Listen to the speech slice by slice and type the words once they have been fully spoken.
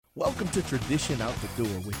Welcome to Tradition Out the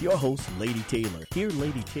Door with your host, Lady Taylor. Here,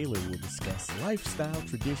 Lady Taylor will discuss lifestyle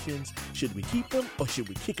traditions. Should we keep them or should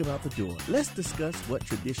we kick them out the door? Let's discuss what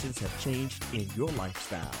traditions have changed in your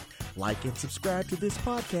lifestyle. Like and subscribe to this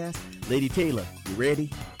podcast. Lady Taylor, you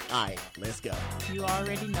ready? All right, let's go. You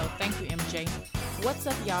already know. Thank you, MJ. What's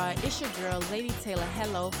up, y'all? It's your girl, Lady Taylor.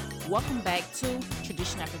 Hello. Welcome back to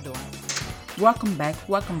Tradition Out the Door. Welcome back.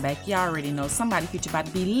 Y'all already know somebody future about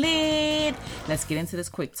to be lit. Let's get into this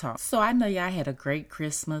quick talk. So I know y'all had a great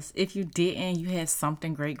Christmas. If you didn't, you had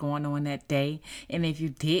something great going on that day. And if you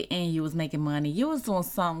didn't, you was making money. You was doing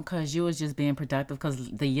something because you was just being productive because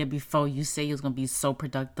the year before you said you was going to be so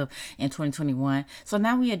productive in 2021. So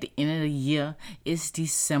now we at the end of the year. It's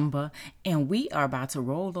December and we are about to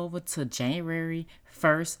roll over to January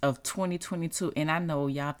 1st of 2022, and I know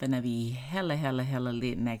y'all finna be hella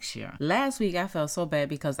lit next year. Last week I felt so bad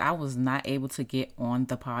because I was not able to get on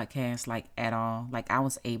the podcast like at all. Like I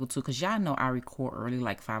was able to, cause y'all know I record early,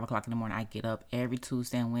 like 5 o'clock in the morning. I get up every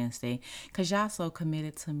Tuesday and Wednesday, cause y'all so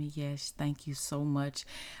committed to me. Yes, thank you so much,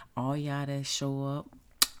 all y'all that show up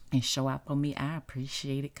and show out for me. I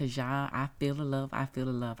appreciate it because y'all, I feel the love.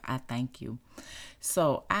 I thank you.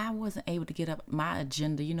 So I wasn't able to get up my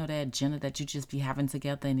agenda. You know that agenda that you just be having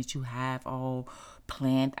together and that you have all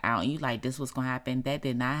planned out. And you like, this was going to happen. That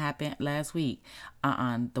did not happen last week.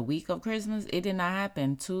 The week of Christmas, it did not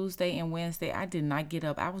happen. Tuesday and Wednesday, I did not get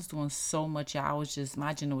up. I was doing so much.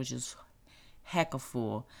 My agenda was just hecka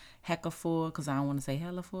full, because I don't want to say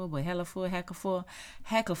hella full, but hella full,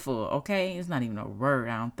 okay? It's not even a word,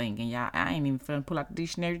 I don't think. And y'all, I ain't even finna pull out the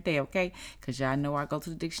dictionary today, okay? Because y'all know I go to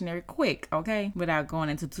the dictionary quick, okay? Without going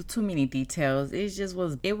into too many details.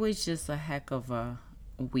 It was just a heck of a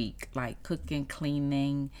week, like cooking,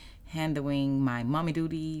 cleaning, handling my mommy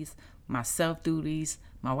duties, my self duties,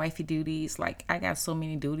 my wifey duties. Like I got so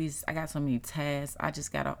many duties, I got so many tasks. I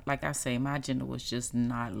just gotta, like I say, my agenda was just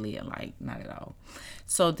not lit, like not at all.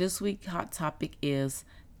 So this week hot topic is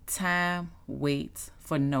time waits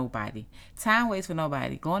for nobody. Time waits for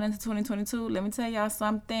nobody. Going into 2022, let me tell y'all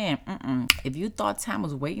something. If you thought time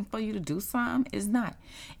was waiting for you to do something, it's not.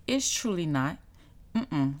 It's truly not.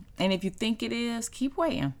 And if you think it is, keep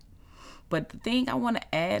waiting. But the thing I want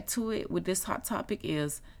to add to it with this hot topic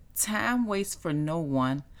is time waits for no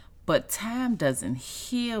one, but time doesn't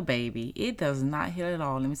heal, baby. It does not heal at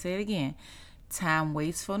all. Let me say it again. Time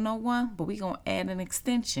waits for no one, but we're going to add an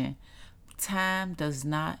extension. Time does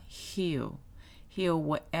not heal. Heal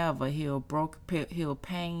whatever. Heal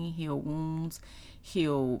pain, heal wounds,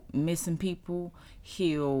 heal missing people,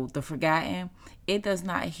 heal the forgotten. It does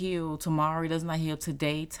not heal tomorrow. It does not heal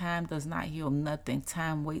today. Time does not heal nothing.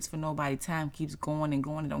 Time waits for nobody. Time keeps going and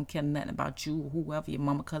going. It don't care nothing about you, whoever, your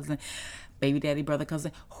mama, cousin, baby daddy, brother,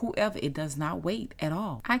 cousin, whoever. It does not wait at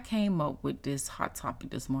all. I came up with this hot topic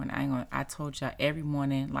this morning. I told y'all every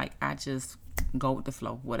morning, like I just go with the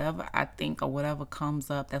flow. Whatever I think or whatever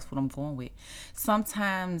comes up, that's what I'm going with.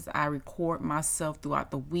 Sometimes I record myself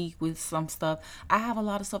throughout the week with some stuff. I have a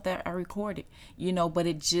lot of stuff that I recorded, but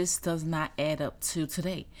it just does not add up to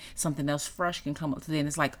today. Something else fresh can come up today and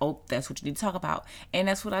it's like, oh, that's what you need to talk about. And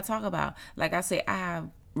that's what I talk about. Like I say, I have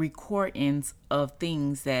recordings of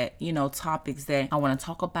things that, topics that I want to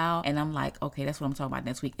talk about, and I'm like, okay, that's what I'm talking about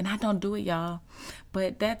next week. And I don't do it, y'all.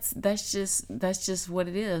 But that's just what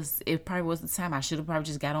it is. It probably was the time I should have probably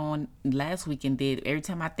just got on last week and did. Every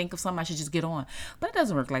time I think of something, I should just get on. But it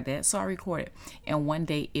doesn't work like that. So I record it. And one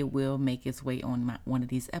day it will make its way on one of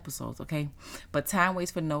these episodes, okay? But time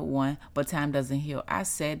waits for no one, but time doesn't heal. I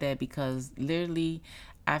said that because literally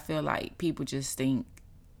I feel like people just think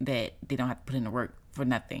that they don't have to put in the work for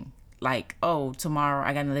nothing. Like, oh, tomorrow,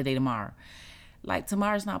 I got another day tomorrow. Like,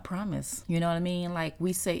 tomorrow's not promised. You know what I mean? Like,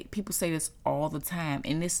 people say this all the time.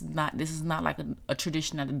 And this is not like a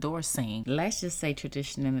tradition at the door saying. Let's just say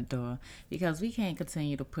tradition in the door. Because we can't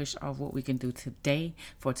continue to push off what we can do today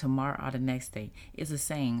for tomorrow or the next day. It's a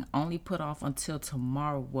saying, only put off until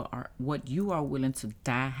tomorrow what you are willing to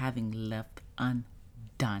die having left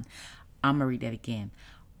undone. I'm going to read that again.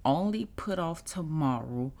 Only put off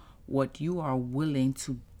tomorrow what you are willing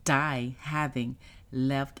to die having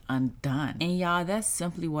left undone. And y'all, that's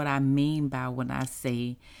simply what I mean by when I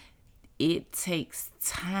say it takes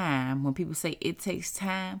time. When people say it takes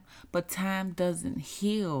time, but time doesn't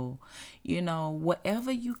heal.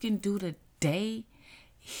 Whatever you can do today,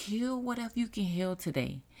 heal whatever you can heal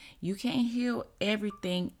today. You can't heal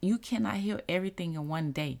everything. You cannot heal everything in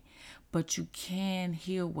one day. But you can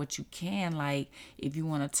heal what you can. Like if you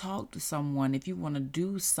want to talk to someone, if you want to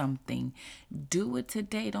do something, do it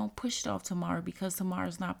today. Don't push it off tomorrow because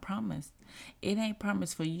tomorrow's not promised. It ain't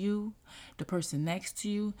promised for you, the person next to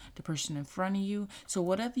you, the person in front of you. So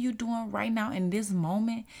whatever you're doing right now in this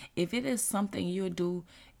moment, if it is something you do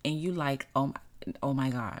and you like, oh my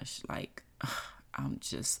gosh, like I'm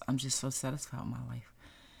just so satisfied with my life.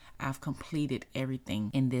 I've completed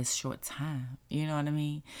everything in this short time. You know what I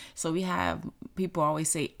mean? So we have people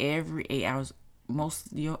always say every 8 hours,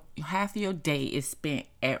 half of your day is spent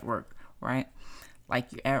at work, right?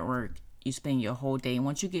 Like you're at work, you spend your whole day. And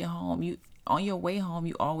once you get home, you on your way home,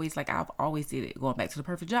 you always, like I've always did it, going back to the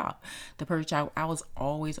perfect job. The perfect job, I was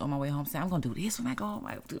always on my way home saying, I'm going to do this when I go home.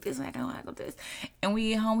 I do this when I go home. I go do this. And we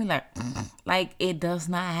get home, we like it does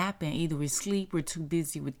not happen. Either we sleep, we're too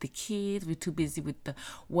busy with the kids, we're too busy with the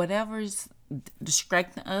whatever's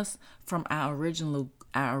distracting us from our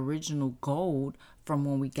original goal from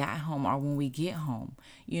when we got home or when we get home.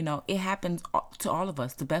 You know, it happens to all of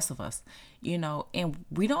us, the best of us, you know, and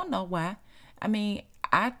we don't know why. I mean,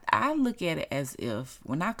 I look at it as if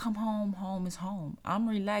when I come home, home is home. I'm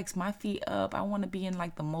relaxed, my feet up. I want to be in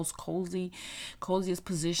like the most coziest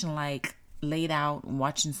position, like laid out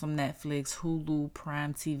watching some Netflix, Hulu,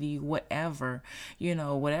 Prime TV, whatever, you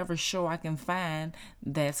know, whatever show I can find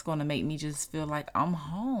that's going to make me just feel like I'm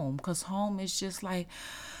home. Because home is just like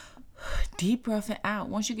deep breath and out.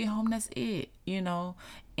 Once you get home, that's it, you know.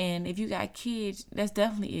 And if you got kids, that's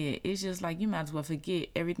definitely it. It's just like you might as well forget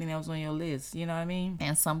everything that was on your list, you know what I mean?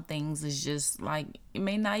 And some things is just like it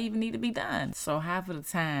may not even need to be done. So half of the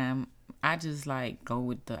time I just like go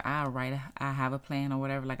with I have a plan or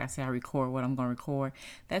whatever. Like I say, I record what I'm going to record.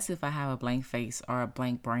 That's if I have a blank face or a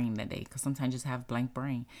blank brain that day. Because sometimes you just have a blank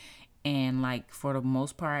brain. And like for the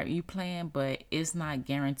most part you plan, but it's not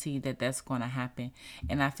guaranteed that that's going to happen.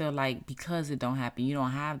 And I feel like because it don't happen, you don't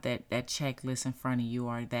have that checklist in front of you,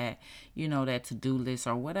 or that, you know, that to-do list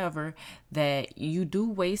or whatever, that you do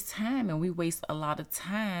waste time. And we waste a lot of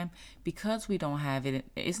time because we don't have it.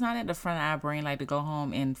 It's not at the front of our brain like to go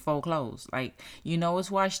home and fold clothes. Like, you know, it's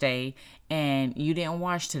wash day and you didn't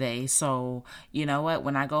wash today, so you know what,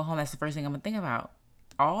 when I go home, that's the first thing I'm gonna think about.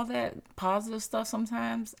 All that positive stuff,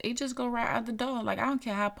 sometimes it just go right out the door. Like, I don't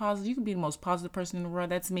care how positive, you can be the most positive person in the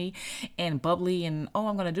world, that's me, and bubbly, and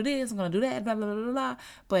I'm gonna do this, I'm gonna do that, blah blah blah blah,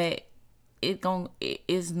 but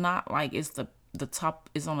it's not like it's the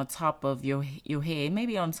top is on the top of your head,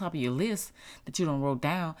 maybe on top of your list that you don't wrote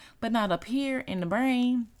down, but not up here in the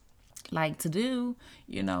brain. Like to do,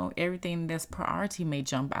 you know, everything that's priority may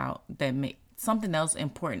jump out, that make something else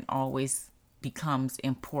important always becomes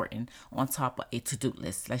important on top of a to-do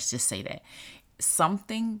list. Let's just say that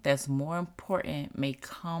something that's more important may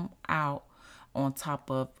come out on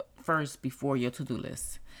top of first before your to-do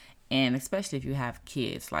list. And especially if you have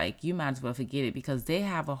kids, like you might as well forget it, because they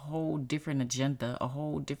have a whole different agenda, a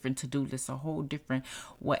whole different to-do list, a whole different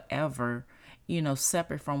whatever, you know,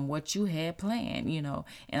 separate from what you had planned, you know.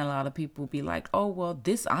 And a lot of people be like, oh, well,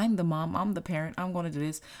 I'm the mom, I'm the parent, I'm going to do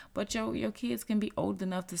this. But your kids can be old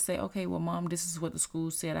enough to say, okay, well, mom, this is what the school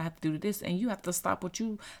said I have to do this. And you have to stop what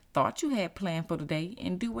you thought you had planned for the day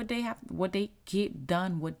and do what they get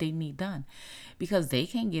done, what they need done. Because they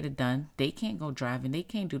can't get it done. They can't go driving. They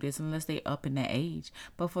can't do this unless they up in that age.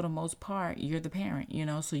 But for the most part, you're the parent, you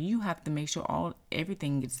know, so you have to make sure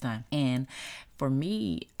everything gets done. And for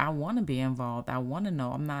me, I want to be involved. I want to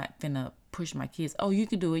know. I'm not finna push my kids. Oh, you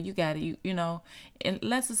can do it. You got it. You know,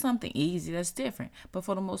 unless it's something easy, that's different. But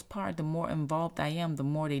for the most part, the more involved I am, the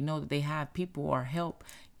more they know that they have people or help,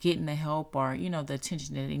 getting the help or, you know, the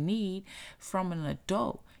attention that they need from an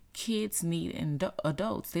adult. Kids need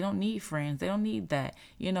adults. They don't need friends. They don't need that,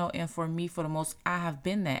 you know. And for me, for the most, I have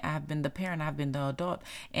been that. I have been the parent. I've been the adult,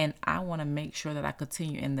 and I want to make sure that I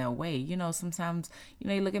continue in that way. You know, sometimes, you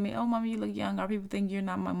know, you look at me, oh, mama, you look young. Or people think you're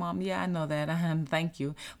not my mom. Yeah, I know that. Thank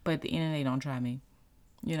you. But at the end of the day, don't try me.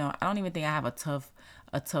 You know, I don't even think I have a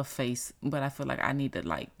tough face, but I feel like I need to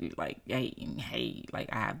like, hey, like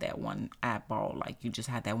I have that one eyeball. Like you just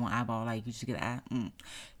had that one eyeball. Like you just get an eye.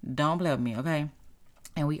 Don't play with me, okay?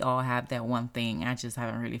 And we all have that one thing. I just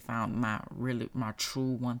haven't really found my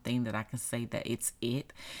true one thing that I can say that it's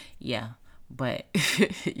it. Yeah. But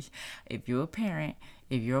if you're a parent,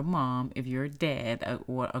 if you're a mom, if you're a dad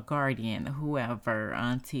or a guardian, whoever,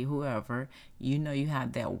 auntie, whoever, you know you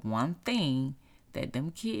have that one thing that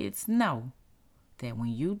them kids know that when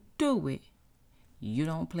you do it, you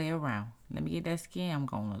don't play around. Let me get that skin. I'm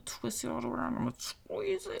going to twist it all around. I'm going to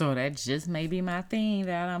squeeze it. So that just may be my thing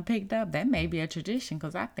that I picked up. That may be a tradition,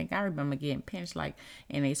 because I think I remember getting pinched like,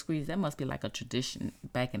 and they squeeze. That must be like a tradition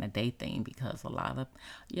back in the day thing, because a lot of,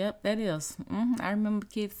 yep, that is. I remember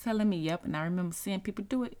kids telling me, yep, and I remember seeing people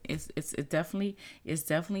do it. It's definitely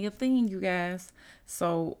a thing, you guys.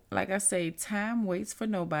 So like I say, time waits for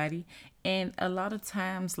nobody, And a lot of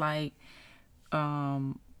times, like,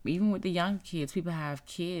 even with the young kids, people have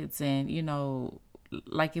kids, and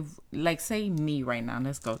like, if, like, say me right now,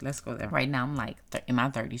 let's go there. Right now I'm like in my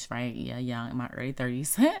 30s, right? Yeah, young, in my early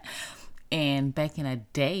 30s. And back in a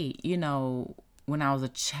day, when I was a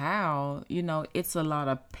child, it's a lot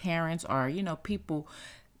of parents or people,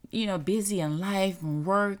 busy in life and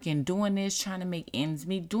work and doing this, trying to make ends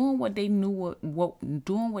meet, doing what they knew what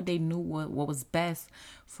was best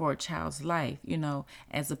for a child's life,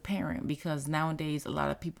 as a parent. Because nowadays a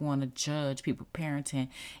lot of people want to judge people parenting.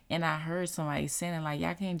 And I heard somebody saying, like,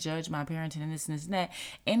 y'all can't judge my parenting and this and this and that.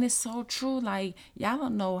 And it's so true. Like, y'all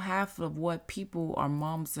don't know half of what people or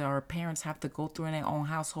moms or parents have to go through in their own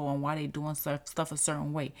household and why they doing stuff a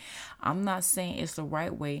certain way. I'm not saying it's the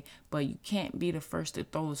right way, but you can't be the first to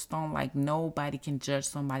throw a stone. Like, nobody can judge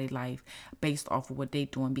somebody's life based off of what they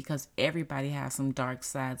doing, because everybody has some dark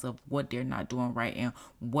sides of what they're not doing right and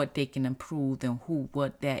what they can improve and who,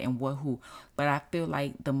 what, that, and what, who. But I feel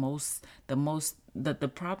like the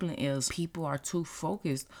problem is people are too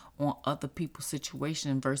focused on other people's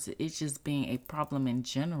situation versus it just being a problem in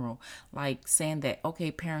general. Like, saying that,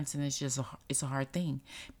 okay, parenting is just it's a hard thing.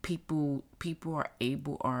 People are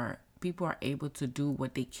able to do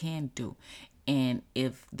what they can do. And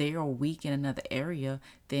if they are weak in another area,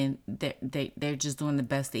 then they're just doing the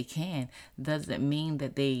best they can. Doesn't mean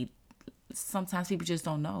that sometimes people just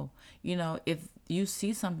don't know. If you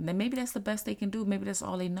see something, then maybe that's the best they can do. Maybe that's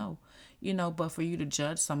all they know. But for you to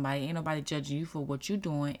judge somebody, ain't nobody judging you for what you're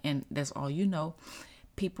doing, and that's all you know.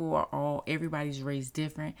 Everybody's raised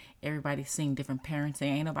different. Everybody's seen different parenting.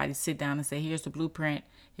 Ain't nobody sit down and say, here's the blueprint.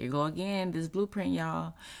 Here you go again, this blueprint,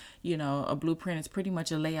 y'all. A blueprint is pretty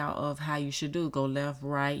much a layout of how you should do. Go left,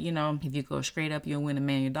 right. If you go straight up, you'll win $1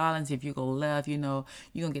 million. If you go left, you're going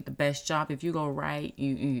to get the best job. If you go right,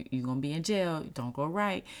 you're going to be in jail. Don't go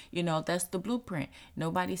right. That's the blueprint.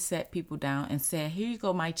 Nobody set people down and said, here you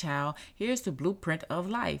go, my child. Here's the blueprint of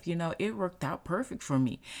life. It worked out perfect for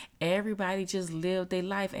me. Everybody just lived their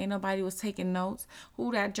life. Ain't nobody was taking notes.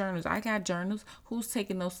 Who got journals? I got journals. Who's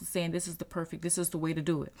taking notes and saying this is the way to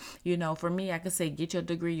do it? For me, I could say, get your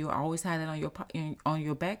degree. You always have it on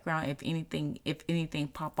your background. If anything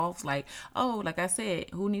pop off, like, oh, like I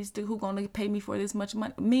said, who gonna pay me for this much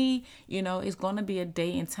money? Me. It's gonna be a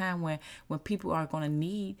day and time when people are gonna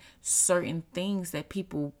need certain things that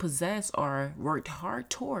people possess or worked hard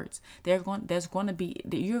towards. You're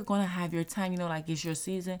gonna have your time. Like, it's your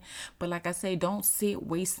season. But like I say, don't sit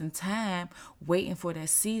wasting time waiting for that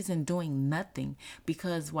season doing nothing,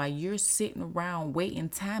 because while you're sitting around waiting,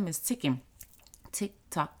 time is ticking. Tick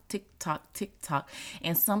tock, tick tock, tick tock.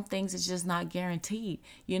 And some things is just not guaranteed.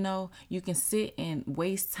 You can sit and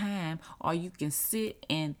waste time, or you can sit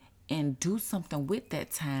and do something with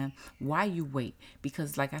that time while you wait.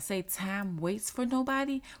 Because like I say, time waits for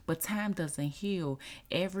nobody, but time doesn't heal.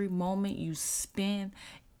 Every moment you spend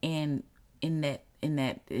in that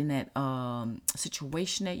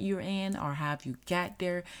situation that you're in, or how you got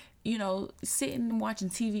there, sitting and watching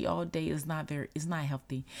TV all day is not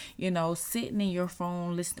healthy. Sitting in your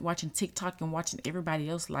phone, watching TikTok and watching everybody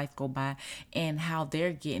else's life go by and how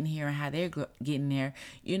they're getting here and how they're getting there,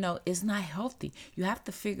 it's not healthy. You have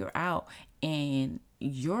to figure out in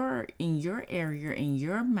your area, in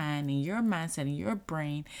your mind, in your mindset, in your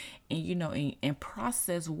brain, and and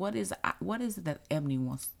process what is it that Ebony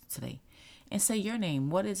wants today. And say your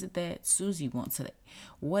name. What is it that Susie wants today?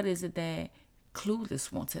 What is it that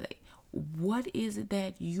Clueless wants today? What is it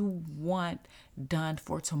that you want done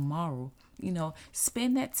for tomorrow?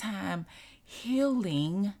 Spend that time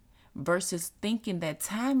healing versus thinking that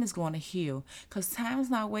time is going to heal, because time is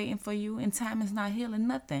not waiting for you and time is not healing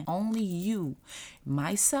nothing. Only you,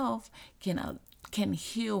 myself, can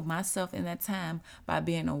heal myself in that time by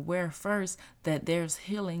being aware first that there's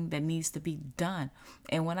healing that needs to be done.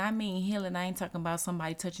 And when I mean healing, I ain't talking about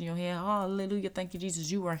somebody touching your head. Oh, hallelujah, thank you,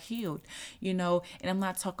 Jesus, you are healed. And I'm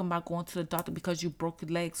not talking about going to the doctor because you broke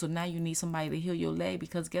your leg, so now you need somebody to heal your leg,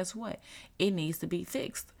 because guess what? It needs to be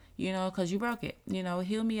fixed. Because you broke it.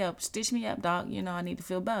 Heal me up, stitch me up, doc. I need to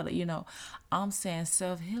feel better. I'm saying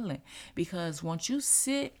self-healing, because once you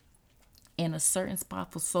sit in a certain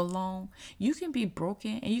spot for so long, you can be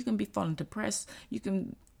broken and you can be feeling depressed. You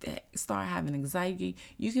can start having anxiety.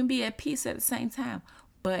 You can be at peace at the same time.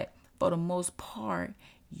 But for the most part,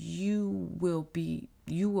 you will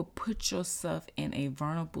put yourself in a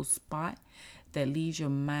vulnerable spot that leaves your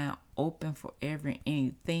mind open for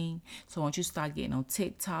anything. So once you start getting on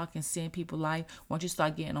TikTok and seeing people life, once you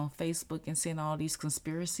start getting on Facebook and seeing all these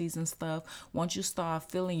conspiracies and stuff, once you start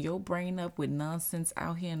filling your brain up with nonsense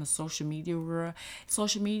out here in the social media world,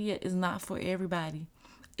 social media is not for everybody.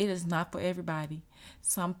 It is not for everybody.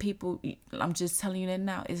 Some people, I'm just telling you that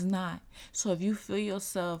now, it's not. So if you feel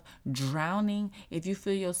yourself drowning, if you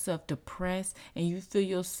feel yourself depressed, and you feel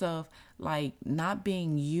yourself like not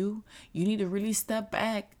being you, you need to really step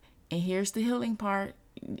back. And here's the healing part.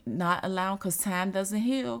 Not allowing, because time doesn't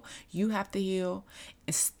heal. You have to heal.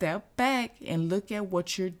 And step back and look at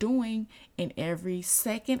what you're doing in every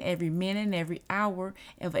second, every minute, and every hour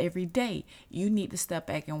of every day. You need to step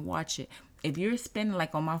back and watch it. If you're spending,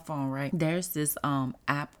 like on my phone, right, there's this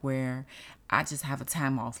app where I just have a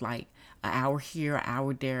time off, like an hour here, an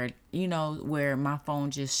hour there, where my phone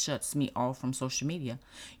just shuts me off from social media,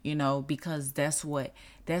 because that's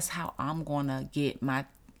how I'm gonna get my,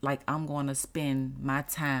 like, I'm going to spend my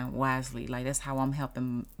time wisely. Like, that's how I'm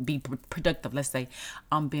helping be productive. Let's say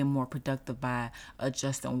I'm being more productive by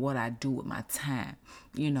adjusting what I do with my time.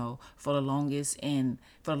 For the longest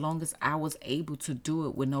I was able to do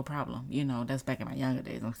it with no problem. That's back in my younger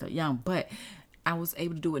days. I'm still young, but I was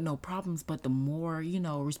able to do it no problems. But the more,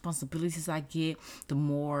 responsibilities I get, the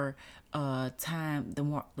more time,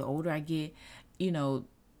 the older I get,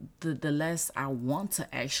 the less I want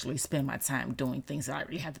to actually spend my time doing things that I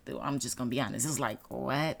really have to do. I'm just going to be honest. It's like,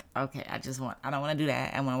 what? Okay, I don't want to do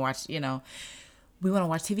that. I want to watch, we want to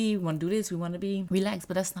watch TV, we want to do this, we want to be relaxed,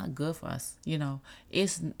 but that's not good for us.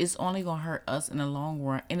 It's only going to hurt us in the long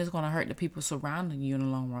run, and it's going to hurt the people surrounding you in the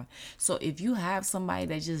long run. So if you have somebody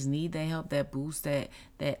that just need that help, that boost, that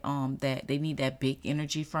they need that big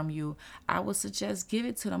energy from you, I would suggest give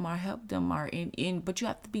it to them or help them, but you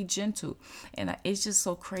have to be gentle. And it's just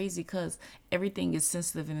so crazy because everything is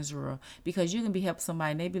sensitive in this world, because you can be helping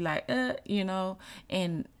somebody and they be like,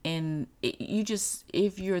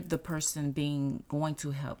 if you're the person being going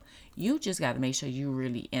to help, you just got to make sure you're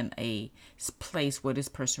really in a place where this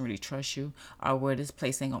person really trusts you, or where this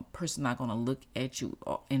person not gonna look at you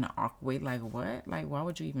in an awkward way, like, what? Like, why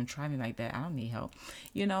would you even try me like that? I don't need help.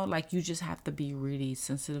 Like, you just have to be really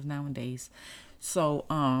sensitive nowadays. So,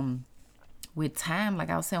 with time, like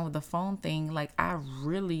I was saying with the phone thing, like, I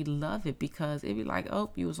really love it, because it'd be like, oh,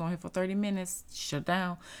 you was on here for 30 minutes, shut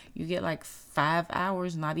down. You get like 5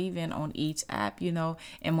 hours, not even, on each app,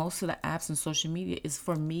 and most of the apps and social media is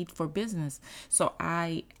for business. So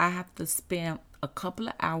I have to spend a couple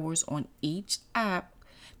of hours on each app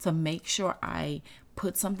to make sure I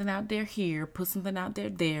put something out there here, put something out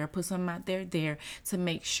there, put something out there, to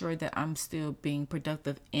make sure that I'm still being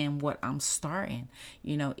productive in what I'm starting.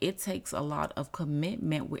 It takes a lot of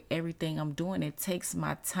commitment with everything I'm doing. It takes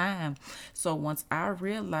my time. So once I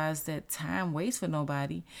realize that time waits for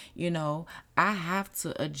nobody, I have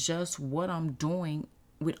to adjust what I'm doing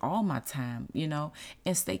with all my time,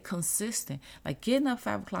 and stay consistent. Like, getting up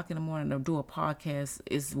 5 o'clock in the morning to do a podcast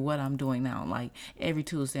is what I'm doing now. Like, every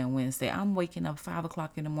Tuesday and Wednesday, I'm waking up 5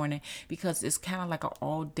 o'clock in the morning, because it's kind of like an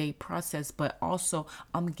all day process, but also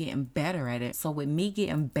I'm getting better at it. So with me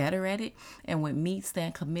getting better at it, and with me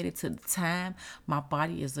staying committed to the time, my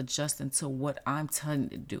body is adjusting to what I'm telling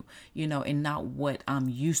it to do, and not what I'm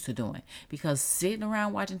used to doing. Because sitting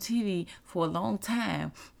around watching TV for a long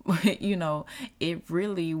time, it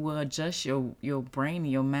really will adjust your brain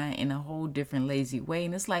and your mind in a whole different lazy way.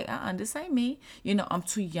 And it's like, this ain't me. I'm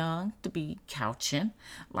too young to be couching.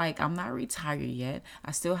 Like, I'm not retired yet.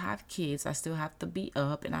 I still have kids. I still have to be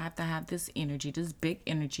up, and I have to have this energy, this big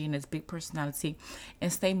energy, and this big personality,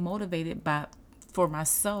 and stay motivated for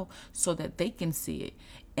myself, so that they can see it.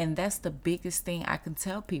 And that's the biggest thing I can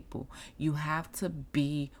tell people. You have to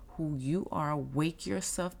be who you are. Wake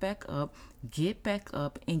yourself back up, get back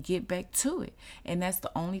up, and get back to it. And that's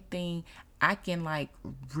the only thing I can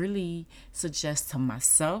really suggest to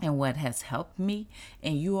myself, and what has helped me.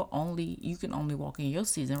 And you can only walk in your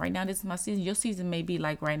season. Right now, this is my season. Your season may be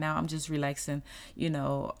like right now, I'm just relaxing,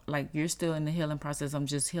 like you're still in the healing process. I'm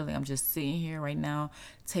just healing. I'm just sitting here right now,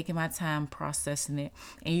 taking my time, processing it.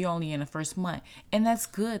 And you're only in the first month. And that's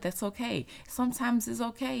good. That's okay. Sometimes it's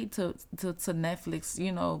okay to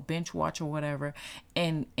Netflix, binge watch or whatever,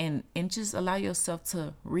 and just allow yourself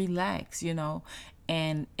to relax,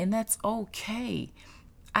 and that's okay.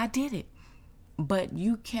 I did it. But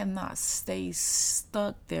you cannot stay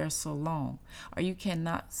stuck there so long, or you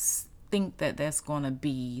cannot think that that's going to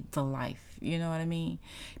be the life. You know what I mean?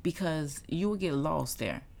 Because you will get lost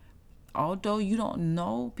there. Although you don't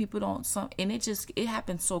know, people don't, and it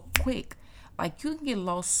happens so quick. Like, you can get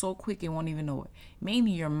lost so quick and won't even know it.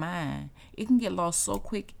 Mainly your mind. It can get lost so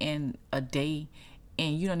quick in a day,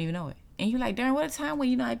 and you don't even know it. And you're like, darn, what a time,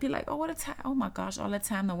 when I'd be like, oh, what a time. Oh my gosh, all that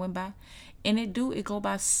time that went by. And it go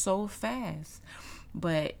by so fast.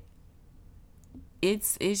 But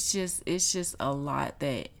it's just a lot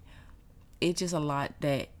that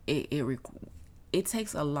it it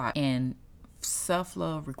takes a lot, and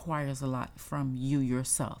self-love requires a lot from you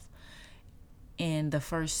yourself. And the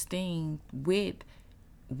first thing with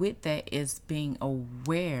that is being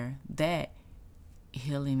aware that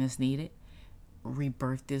healing is needed,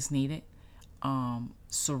 rebirth is needed,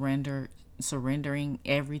 surrendering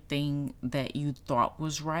everything that you thought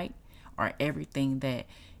was right, or everything that,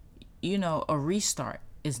 a restart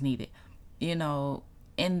is needed,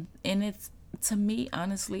 and it's, to me,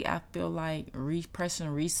 honestly, I feel like pressing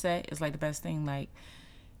reset is like the best thing. Like,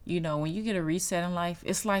 when you get a reset in life,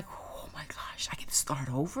 it's like, oh my gosh, I get to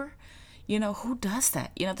start over. Who does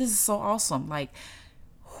that? This is so awesome. Like,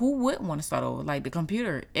 who wouldn't want to start over? Like the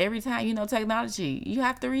computer, every time, technology, you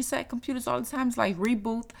have to reset computers all the time. It's like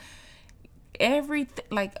reboot everything.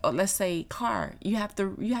 Like, let's say car, you have to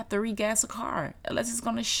regas a car, unless it's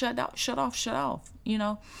gonna shut off.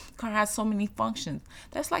 Car has so many functions.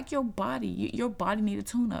 That's like your body. Your body needs a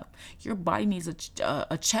tune up. Your body needs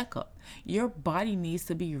a checkup. Your body needs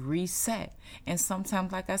to be reset. And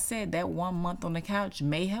sometimes, like I said, that 1 month on the couch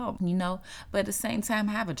may help, but at the same time,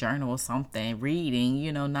 have a journal or something,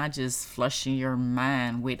 reading, not just flushing your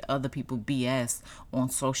mind with other people BS on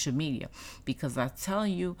social media. Because I tell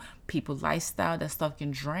you, people lifestyle, that stuff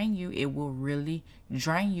can drain you. It will really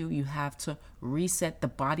drain you. You have to reset the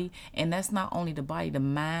body. And that's not only the body, the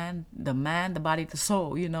mind, the body, the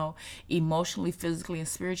soul, emotionally, physically, and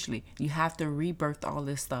spiritually. You have to rebirth all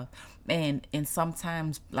this stuff. And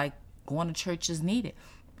sometimes, like, going to church is needed.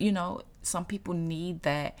 Some people need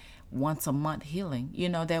that once a month healing,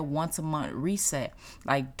 that once a month reset.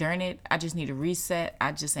 Like, darn it, I just need a reset.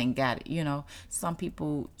 I just ain't got it. Some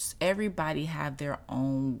people, everybody have their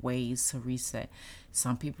own ways to reset.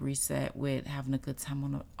 Some people reset with having a good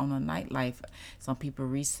time on a nightlife. Some people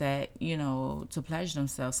reset, to pleasure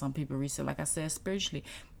themselves. Some people reset, like I said, spiritually.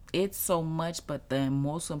 It's so much, but the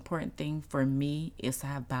most important thing for me is to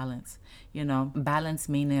have balance. Balance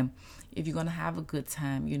meaning, if you're gonna have a good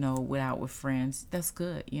time, with friends, that's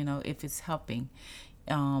good. If it's helping,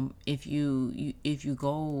 if you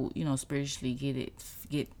go, spiritually,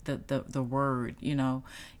 get the word,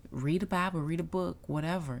 read the Bible, read a book,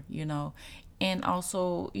 whatever, And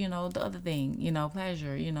also, the other thing,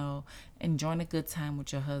 pleasure, enjoying a good time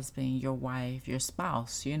with your husband, your wife, your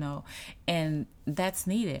spouse, and that's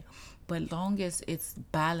needed. But long as it's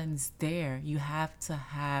balanced there, you have to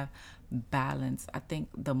have balance. I think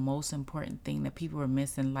the most important thing that people are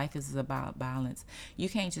missing, life is about balance. You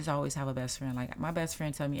can't just always have a best friend. Like, my best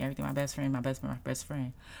friend tell me everything, my best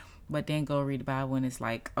friend. But then go read the Bible and it's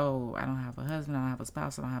like, oh, I don't have a husband, I don't have a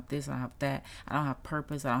spouse, I don't have this, I don't have that, I don't have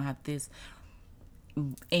purpose, I don't have this.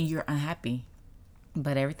 And you're unhappy,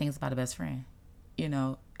 but everything's about a best friend,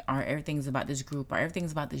 or everything's about this group, or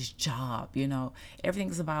everything's about this job,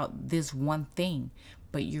 everything's about this one thing,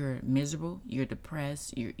 but you're miserable, you're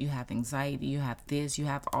depressed, you have anxiety, you have this, you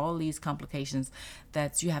have all these complications,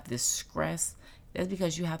 you have this stress. That's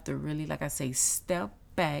because you have to really, like I say, step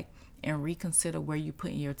back and reconsider where you're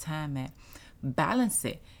putting your time at. Balance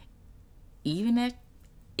it. Even at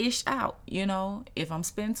ish out, if I'm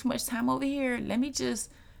spending too much time over here, let me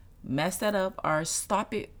just mess that up or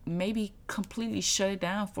stop it, maybe completely shut it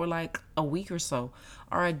down for like a week or so,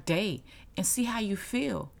 or a day, and see how you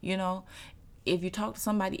feel. If you talk to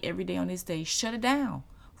somebody every day on this day, shut it down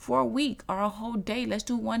for a week or a whole day. Let's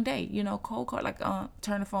do one day, cold call, like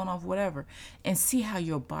turn the phone off, whatever, and see how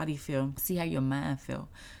your body feel, see how your mind feel.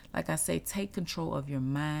 Like I say, take control of your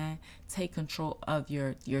mind, take control of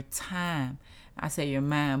your time. I say your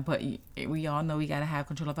mind, but we all know we got to have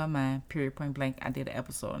control of our mind, period, point blank. I did an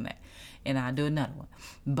episode on that, and I'll do another one.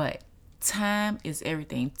 But time is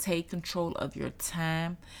everything. Take control of your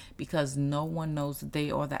time, because no one knows the day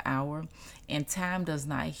or the hour, and time does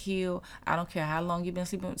not heal. I don't care how long you've been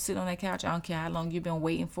sitting on that couch. I don't care how long you've been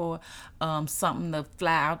waiting for something to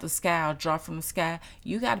fly out the sky or drop from the sky.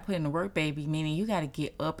 You got to put in the work, baby, meaning you got to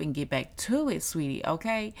get up and get back to it, sweetie,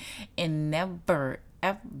 okay? And never,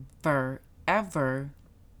 ever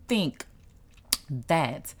think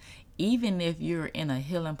that even if you're in a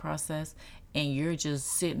healing process and you're just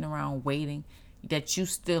sitting around waiting, that you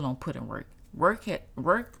still don't put in work. Work,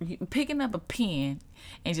 picking up a pen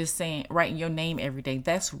and just writing your name every day,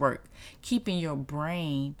 that's work. Keeping your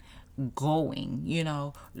brain going,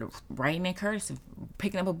 writing in cursive,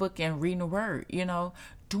 picking up a book and reading a word,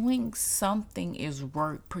 doing something is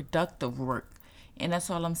work, productive work. And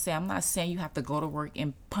that's all I'm saying. I'm not saying you have to go to work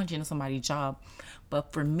and punch into somebody's job.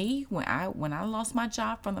 But for me, when I lost my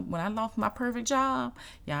job when I lost my perfect job,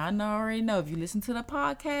 y'all already know. If you listen to the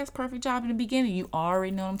podcast, Perfect Job in the beginning, you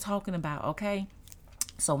already know what I'm talking about, okay?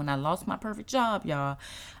 So when I lost my perfect job, y'all,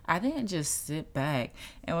 I didn't just sit back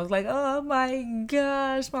and was like, oh my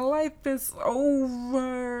gosh, my life is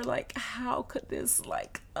over. Like, how could this,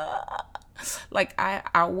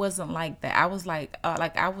 I wasn't like that. I was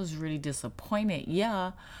I was really disappointed.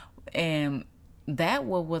 Yeah. And that's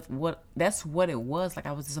what it was. Like,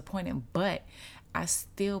 I was disappointed, but I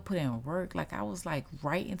still put in work. Like, I was like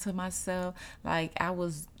writing to myself. Like, I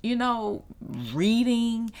was,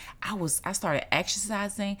 reading. I started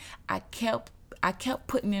exercising. I kept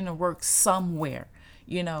putting in the work somewhere.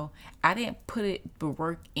 I didn't put the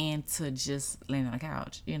work into just laying on the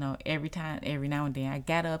couch. Every now and then I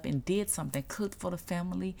got up and did something, cooked for the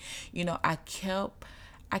family. I kept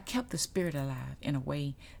the spirit alive in a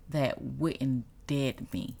way that wouldn't dead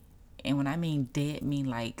me. And when I mean dead, mean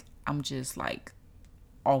like I'm just like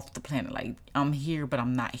off the planet. Like, I'm here but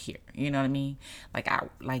I'm not here. You know what I mean?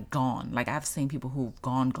 Like gone. Like, I've seen people who've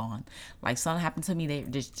gone. Like, something happened to me,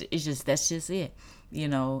 that's just it.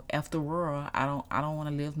 F the world. I don't want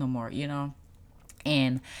to live no more,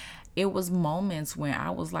 And it was moments when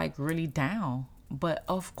I was like really down. But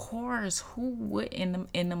of course, who would in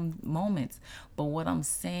them moments? But what I'm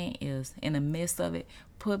saying is, in the midst of it,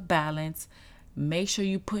 put balance. Make sure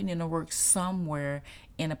you putting in the work somewhere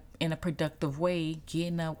in a productive way,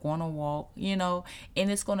 getting up, going to walk, and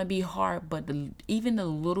it's going to be hard, but even the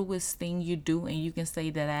littlest thing you do, and you can say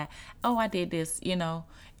that I did this,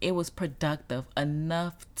 it was productive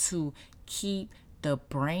enough to keep the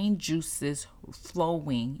brain juices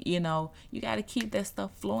flowing. You got to keep that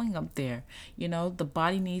stuff flowing up there. The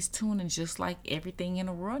body needs tuning, just like everything in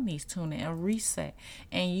the world needs tuning, a reset.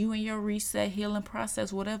 And you and your reset healing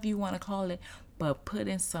process, whatever you want to call it, but put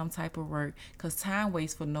in some type of work, because time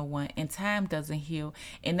waits for no one and time doesn't heal.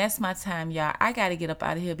 And that's my time, y'all. I got to get up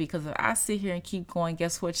out of here, because if I sit here and keep going,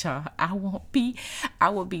 guess what, y'all? I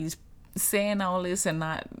will be saying all this and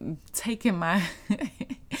not taking my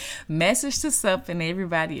message to self and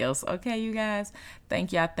everybody else. Okay, you guys?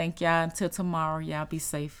 Thank y'all. Until tomorrow, y'all be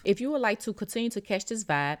safe. If you would like to continue to catch this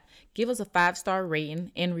vibe, give us a 5-star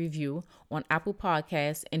rating and review on Apple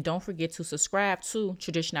Podcasts. And don't forget to subscribe to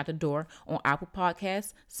Tradition Out the Door on Apple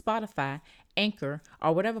Podcasts, Spotify, Anchor,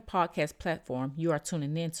 or whatever podcast platform you are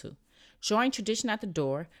tuning into. Join Tradition Out the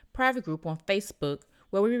Door private group on Facebook,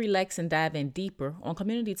 where we relax and dive in deeper on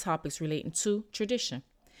community topics relating to tradition.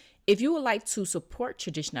 If you would like to support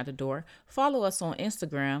Tradition Out the Door, follow us on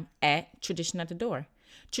Instagram at Tradition Out the Door.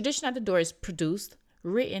 Tradition Out the Door is produced,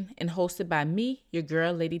 written, and hosted by me, your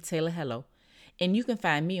girl, Lady Taylor Hello. And you can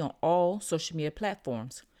find me on all social media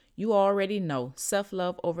platforms. You already know,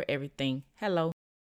 self-love over everything. Hello.